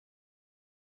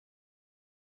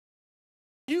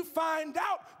you find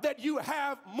out that you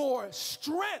have more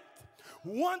strength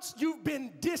once you've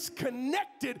been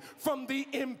disconnected from the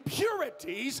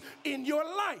impurities in your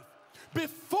life.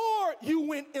 Before you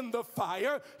went in the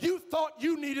fire, you thought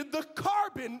you needed the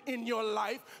carbon in your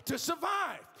life to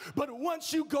survive. But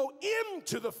once you go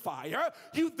into the fire,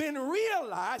 you then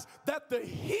realize that the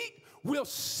heat will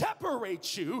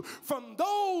separate you from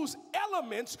those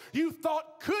elements you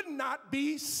thought could not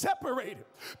be separated.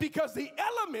 Because the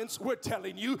elements were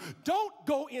telling you, don't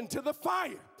go into the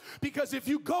fire. Because if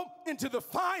you go into the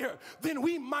fire, then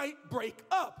we might break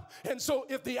up. And so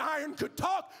if the iron could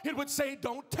talk, it would say,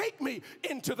 don't take me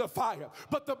into the fire.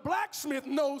 But the blacksmith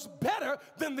knows better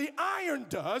than the iron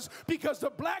does, because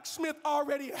the blacksmith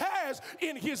already has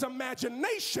in his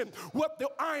imagination what the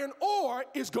iron ore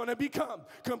is going to become.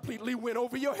 Completely went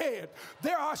over your head.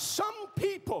 There are some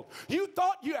people, you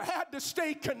thought you had to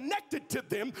stay connected to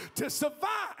them to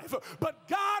survive, but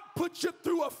God put you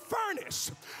through a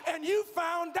furnace, and you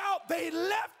found out they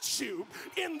left you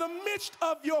in the midst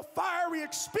of your fiery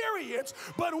experience,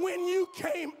 but when you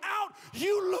came out,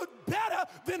 you looked better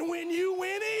than when you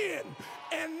went in.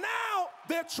 And now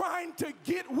they're trying to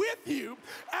get with you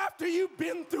after you've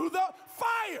been through the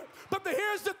fire. But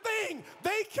here's the thing,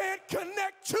 they can't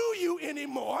connect to you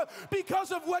anymore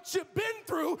because of what you've been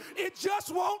through. It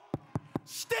just won't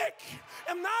stick.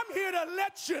 And I'm here to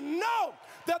let you know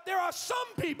that there are some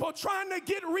people trying to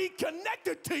get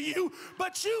reconnected to you,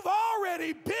 but you've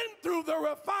already been through the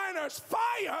refiner's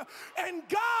fire, and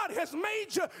God has made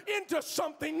you into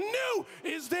something new.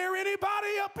 Is there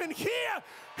anybody up in here?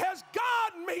 Has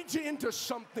God made you into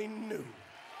something new?